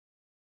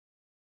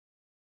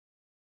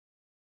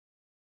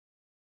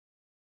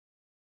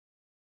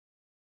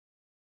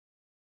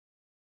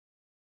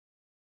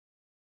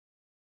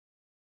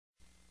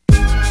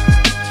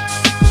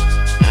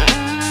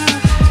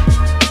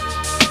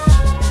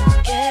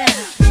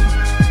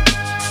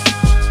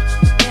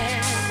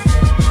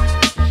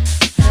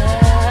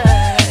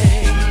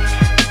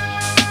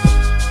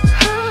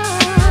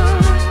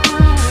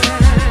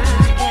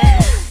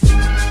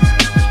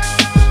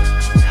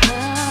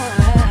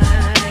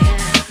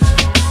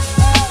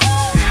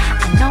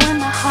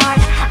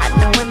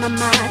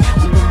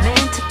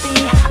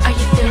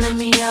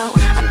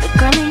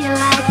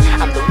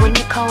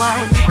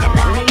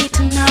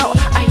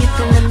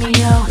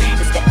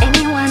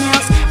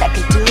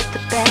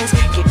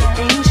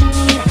things you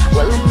need,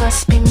 well it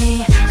must be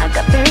me. I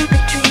got very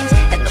good dreams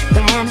and no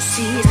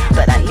fantasies,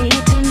 but I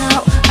need to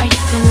know, are you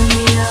feeling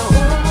me though?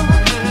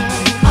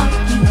 Are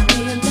you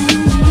feeling me?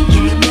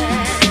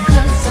 Yeah,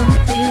 'cause I'm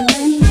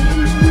feeling you.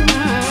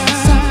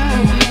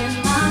 Something in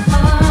my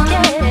heart,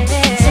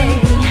 yeah. Say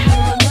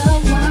you're the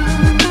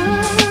one.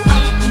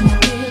 Are you feeling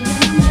me?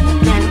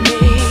 And me,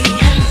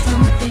 'cause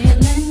I'm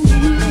feeling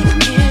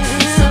you.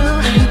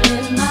 Something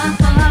in my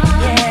heart,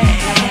 yeah.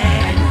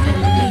 Are you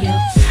feeling me?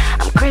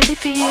 I'm crazy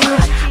for you,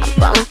 I'm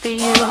falling for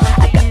you,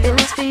 I got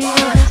feelings for you.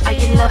 Are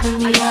you loving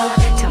me, yo?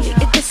 Tell me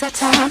if it's our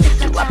time,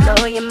 do I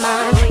blow your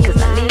mind? 'Cause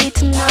I need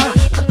to know,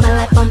 put my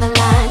life on the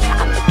line.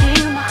 I'm gonna give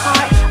you my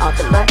heart, all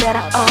the love that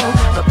I owe.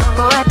 But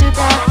before I do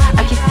that,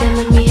 are you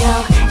feeling me, yo?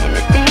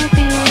 Anything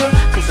for you,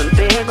 'cause I'm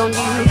big on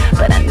you.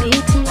 But I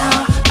need to know,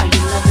 are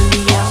you loving me,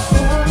 yo?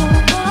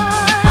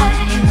 Are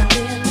you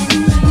feeling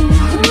me?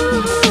 'Cause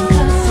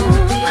I'm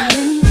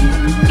feeling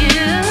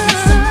you.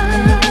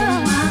 Something in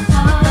my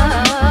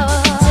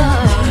heart, tell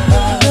me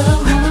you're the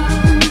one.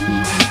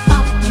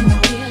 Are you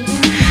feeling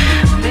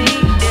me?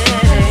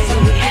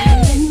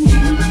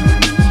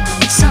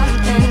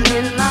 Something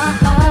in my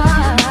heart.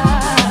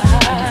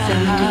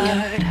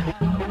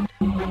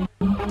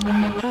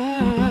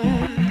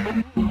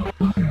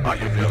 Are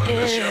you feeling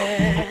this, yo?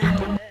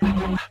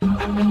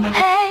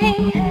 Hey,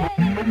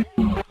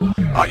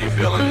 Are you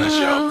feeling this,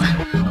 yo?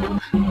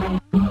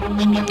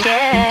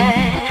 yeah,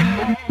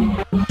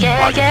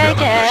 yeah, Are you yeah,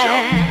 feeling this, yo?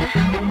 yeah.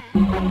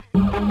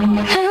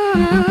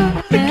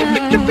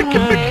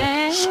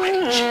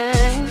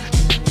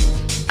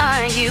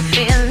 Are you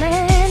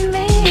feeling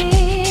me,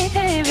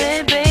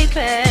 baby,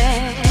 baby?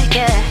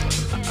 Yeah.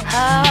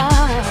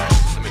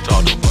 Let me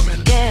talk to him for a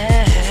minute.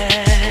 Yeah.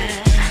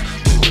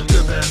 Who is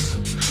the best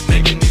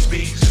making these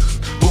beats?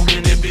 Who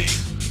can it be?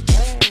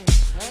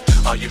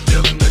 Are you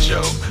feeling the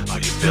show? Are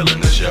you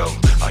feeling the show?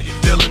 Are you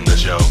feeling the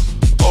show?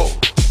 Oh,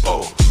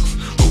 oh,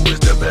 who is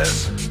the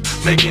best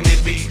making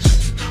these beats?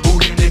 Who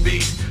can it be?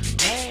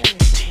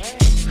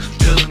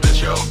 Feeling the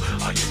show?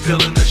 Are you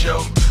feeling the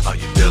show? Are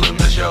you